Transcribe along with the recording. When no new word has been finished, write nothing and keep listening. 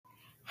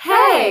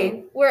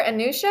Hey, we're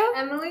Anusha,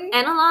 Emily,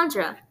 and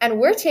Alondra, and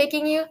we're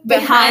taking you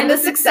behind the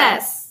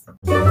success.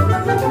 Love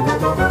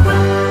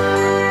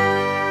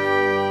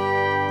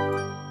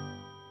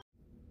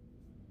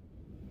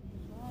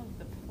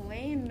the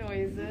plane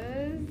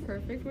noises.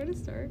 Perfect way to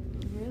start.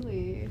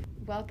 Really.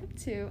 Welcome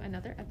to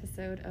another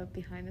episode of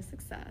Behind the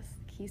Success,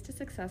 Keys to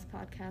Success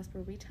podcast,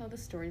 where we tell the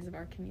stories of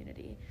our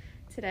community.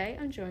 Today,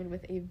 I'm joined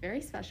with a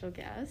very special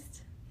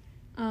guest,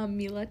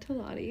 Mila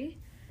Talati,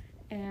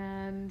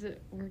 and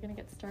we're going to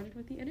get started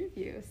with the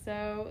interview.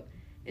 So,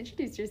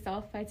 introduce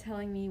yourself by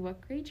telling me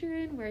what grade you're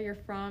in, where you're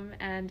from,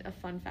 and a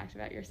fun fact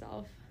about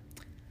yourself.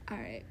 All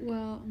right.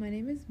 Well, my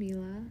name is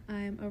Mila.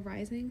 I'm a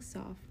rising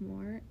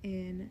sophomore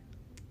in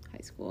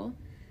high school.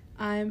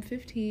 I'm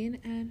 15,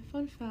 and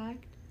fun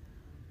fact,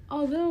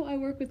 although I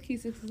work with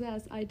Keys to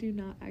Success, I do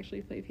not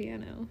actually play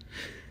piano.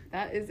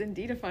 That is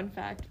indeed a fun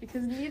fact,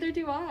 because neither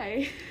do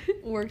I.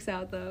 Works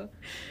out, though.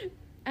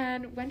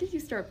 And when did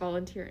you start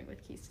volunteering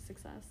with Keys to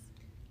Success?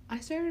 I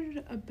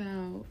started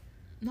about,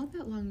 not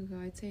that long ago,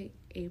 I'd say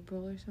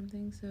April or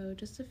something, so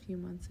just a few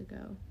months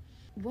ago.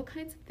 What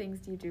kinds of things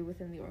do you do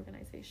within the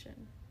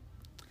organization?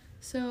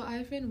 So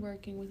I've been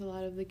working with a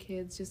lot of the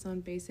kids just on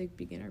basic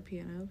beginner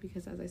piano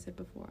because, as I said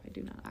before, I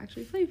do not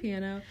actually play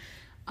piano.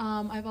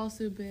 I've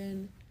also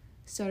been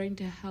starting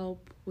to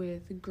help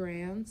with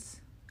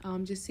grants,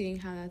 just seeing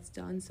how that's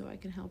done so I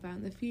can help out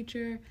in the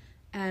future,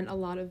 and a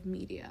lot of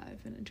media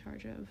I've been in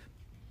charge of.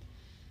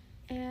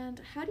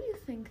 And how do you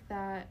think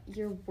that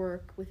your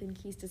work within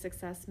Keys to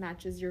Success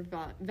matches your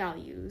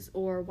values,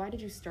 or why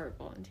did you start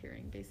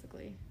volunteering,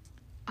 basically?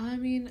 I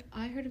mean,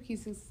 I heard of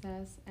Keys to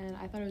Success, and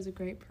I thought it was a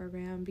great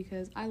program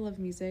because I love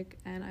music,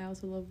 and I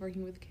also love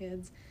working with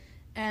kids.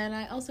 And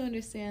I also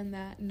understand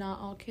that not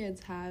all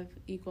kids have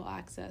equal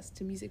access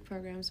to music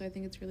programs, so I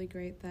think it's really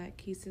great that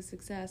Keys to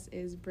Success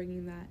is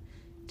bringing that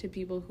to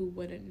people who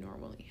wouldn't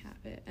normally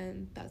have it,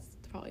 and that's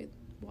probably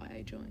why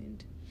I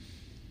joined.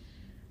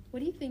 What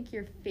do you think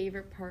your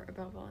favorite part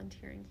about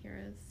volunteering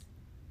here is?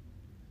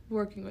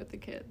 Working with the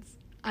kids.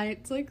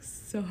 It's like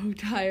so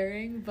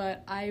tiring,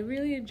 but I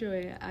really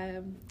enjoy it.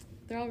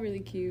 They're all really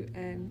cute,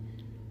 and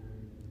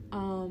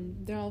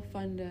they're all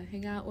fun to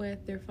hang out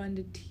with. They're fun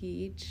to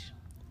teach,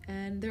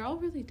 and they're all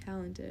really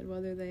talented,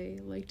 whether they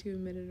like to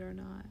admit it or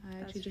not. I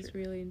actually just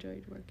really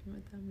enjoyed working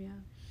with them. Yeah.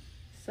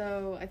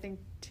 So I think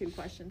 2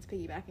 questions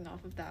piggybacking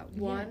off of that.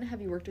 One,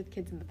 have you worked with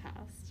kids in the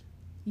past?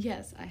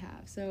 Yes, I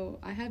have. So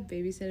I have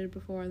babysitted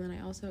before, and then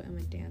I also am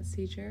a dance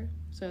teacher,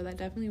 so that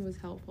definitely was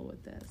helpful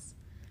with this.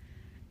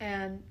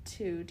 And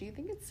 2, do you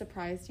think it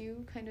surprised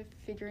you kind of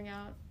figuring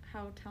out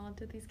how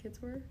talented these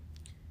kids were?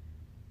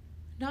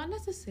 Not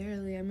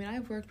necessarily. I mean,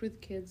 I've worked with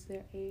kids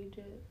their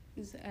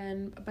ages,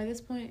 and by this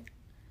point,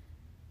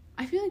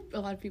 I feel like a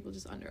lot of people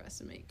just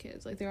underestimate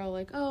kids. Like, they're all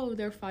like, oh,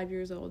 they're 5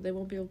 years old. They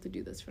won't be able to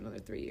do this for another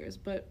 3 years.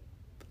 But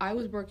I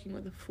was working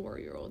with a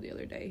 4-year-old the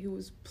other day who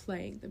was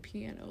playing the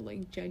piano,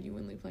 like,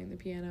 genuinely playing the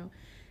piano.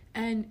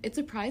 And it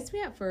surprised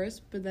me at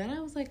first, but then I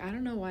was like, I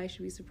don't know why I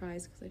should be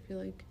surprised, because I feel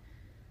like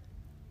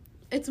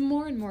it's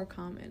more and more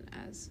common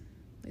as,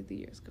 like, the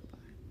years go by.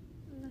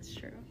 That's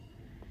true.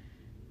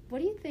 What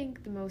do you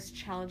think the most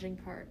challenging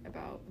part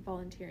about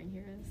volunteering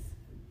here is?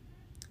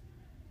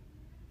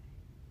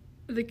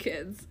 The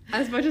kids.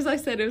 As much as I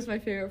said it was my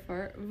favorite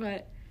part,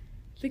 but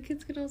the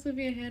kids can also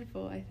be a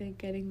handful. I think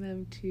getting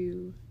them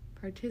to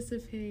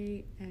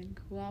participate and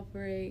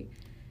cooperate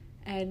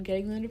and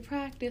getting them to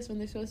practice when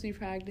they're supposed to be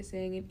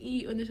practicing and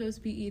eat when they're supposed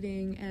to be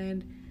eating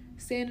and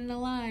stand in a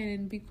line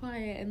and be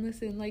quiet and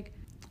listen, like,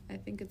 I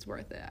think it's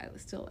worth it. I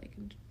still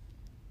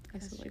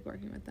like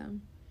working with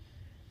them.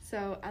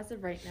 So as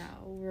of right now,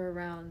 we're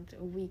around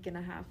a week and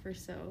a half or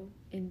so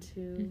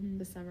into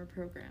the summer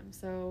program.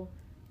 So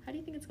how do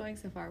you think it's going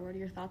so far? What are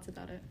your thoughts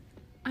about it?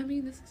 I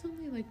mean, this is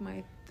only like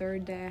my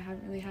 3rd day. I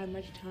haven't really had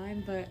much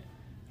time, but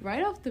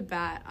right off the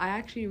bat, I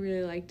actually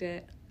really liked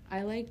it.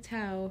 I liked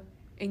how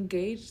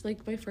engaged,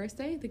 like, my first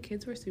day, the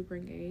kids were super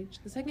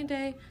engaged. The second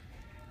day,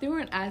 they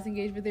weren't as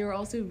engaged, but they were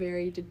also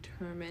very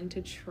determined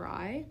to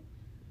try.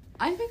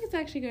 I think it's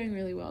actually going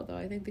really well, though.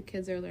 I think the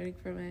kids are learning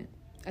from it.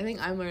 I think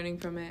I'm learning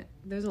from it.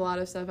 There's a lot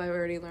of stuff I've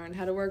already learned.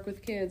 How to work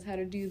with kids, how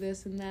to do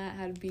this and that,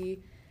 how to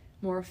be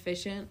more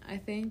efficient, I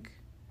think.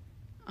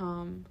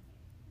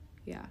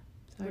 Yeah.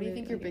 So what do you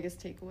think your biggest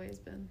takeaway has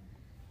been?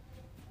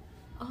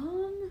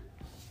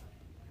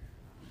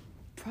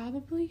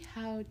 Probably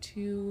how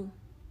to,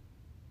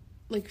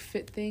 like,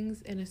 fit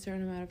things in a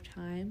certain amount of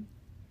time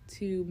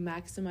to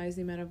maximize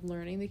the amount of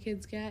learning the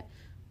kids get,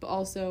 but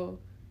also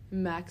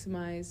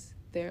maximize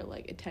their,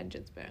 like,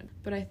 attention span.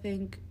 But I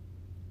think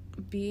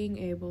being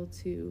able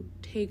to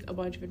take a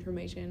bunch of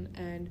information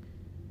and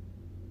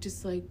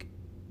just, like,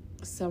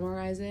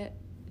 summarize it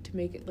to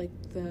make it, like,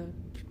 the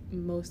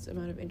most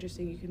amount of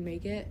interesting you can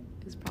make it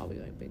is probably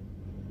my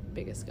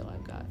biggest skill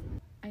I've got.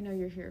 I know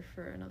you're here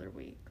for another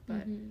week,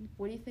 but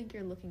what do you think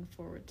you're looking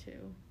forward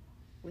to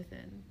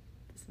within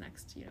this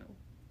next,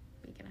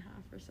 week and a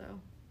half or so?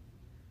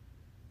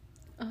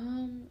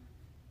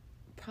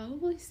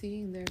 Probably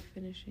seeing their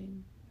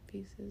finishing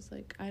pieces.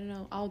 Like, I don't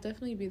know, I'll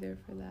definitely be there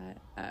for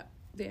that.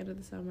 the end of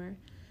the summer.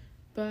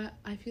 But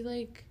I feel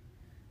like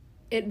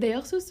they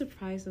also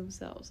surprise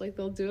themselves. Like,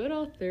 they'll do it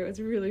all through. It's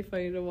really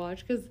funny to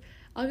watch because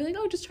I'll be like,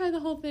 oh, just try the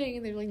whole thing.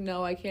 And they're like,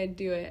 no, I can't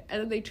do it.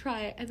 And then they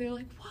try it and they're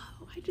like,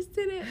 whoa, I just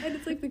did it. And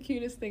it's like the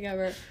cutest thing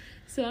ever.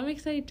 So I'm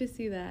excited to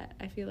see that.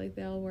 I feel like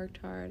they all worked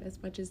hard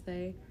as much as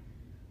they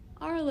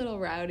are a little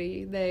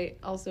rowdy. They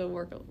also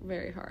work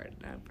very hard,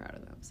 and I'm proud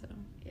of them. So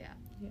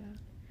Yeah.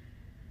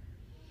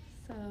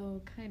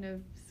 So kind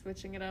of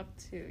switching it up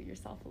to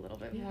yourself a little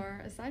bit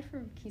more. Aside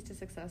from Keys to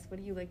Success, what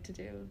do you like to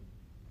do?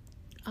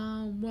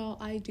 Well,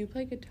 I do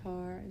play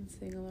guitar and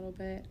sing a little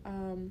bit.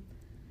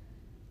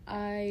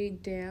 I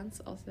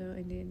dance, also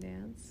Indian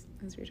dance,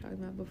 as we were talking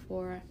about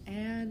before,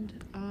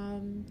 and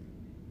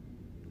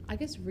I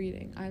guess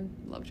reading. I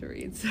love to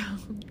read, so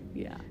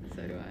yeah.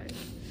 So do I.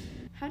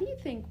 How do you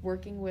think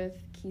working with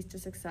Keys to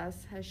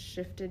Success has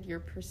shifted your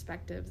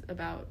perspectives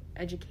about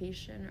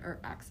education or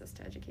access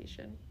to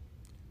education?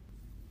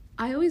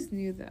 I always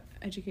knew that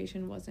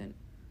education wasn't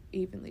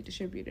evenly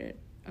distributed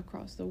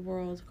across the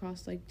world,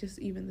 across like just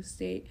even the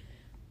state,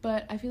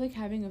 but I feel like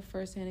having a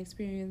first-hand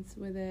experience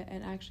with it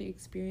and actually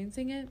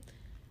experiencing it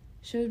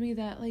showed me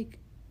that like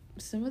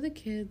some of the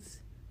kids,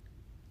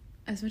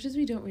 as much as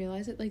we don't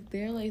realize it, like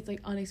they're like it's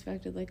like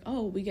unexpected, like,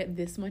 oh, we get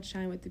this much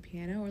time with the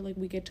piano, or like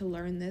we get to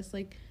learn this.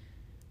 Like,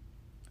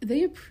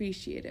 they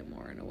appreciate it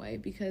more in a way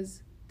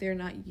because they're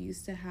not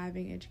used to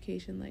having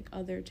education like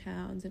other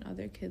towns and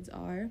other kids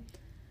are.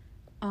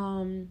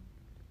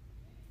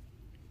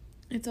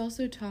 It's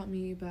also taught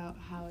me about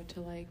how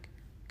to like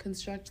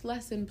construct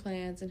lesson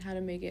plans and how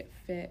to make it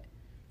fit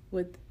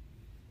with,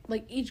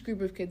 like, each group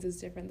of kids is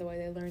different. The way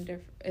they learn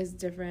is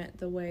different.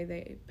 The way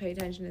they pay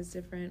attention is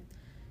different.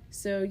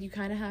 So you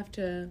kind of have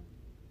to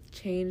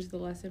change the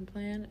lesson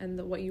plan and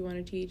what you want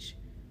to teach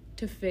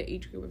to fit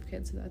each group of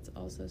kids. So that's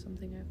also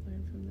something I've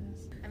learned from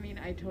this. I mean,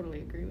 I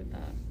totally agree with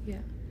that.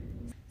 Yeah.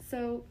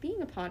 So,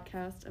 being a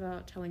podcast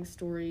about telling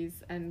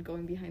stories and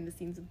going behind the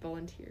scenes with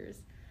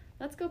volunteers,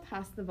 let's go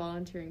past the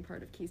volunteering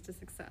part of Keys to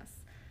Success.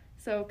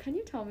 So, can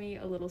you tell me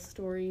a little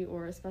story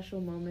or a special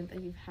moment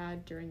that you've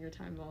had during your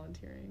time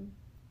volunteering?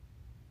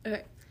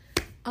 Okay.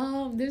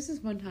 There's this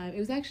one time. It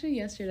was actually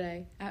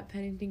yesterday at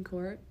Pennington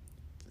Court.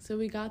 So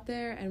we got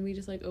there and we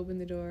just like opened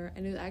the door,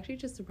 and it actually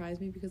just surprised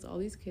me because all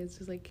these kids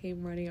just like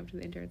came running up to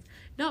the interns.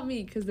 Not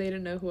me, because they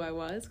didn't know who I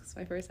was, because it's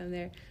my first time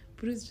there.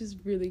 But it was just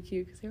really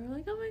cute because they were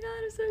like, oh my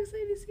god, I'm so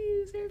excited to see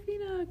you,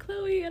 Serafina,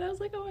 Chloe. And I was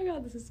like, oh my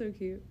god, this is so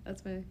cute.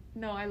 That's my...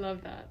 No, I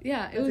love that.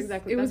 Yeah,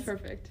 that's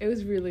perfect. It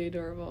was really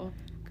adorable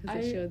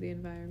because it showed the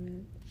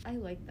environment. I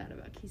like that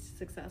about Keys to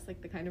Success,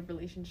 like the kind of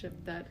relationship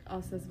that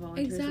us as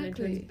volunteers and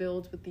interns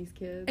build with these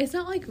kids. It's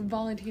not like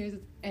volunteers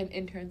and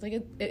interns. Like,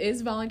 it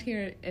is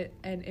volunteer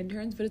and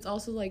interns, but it's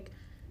also like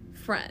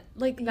friend.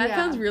 Like, that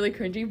sounds really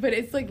cringy, but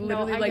it's like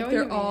literally like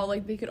they're all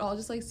like, they could all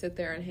just like sit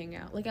there and hang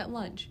out. Like at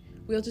lunch,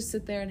 we'll just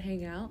sit there and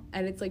hang out,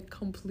 and it's like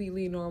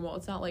completely normal.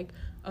 It's not like,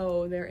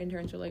 oh, they're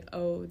interns, or like,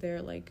 oh,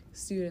 they're like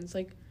students.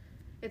 Like,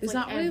 it's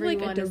like not really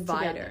like a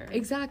divider.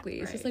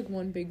 Exactly. It's just like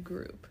one big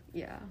group.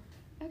 Yeah.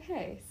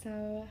 Okay,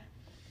 so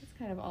that's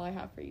kind of all I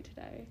have for you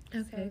today.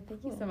 Okay, so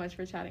thank you so much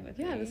for chatting with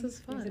me. Yeah, this was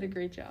fun. You did a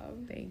great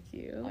job. Thank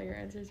you. All your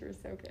answers were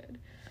so good.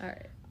 All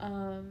right.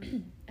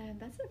 And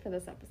that's it for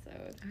this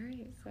episode. All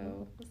right.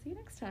 So we'll see you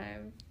next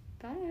time.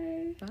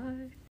 Bye.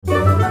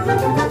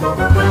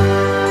 Bye.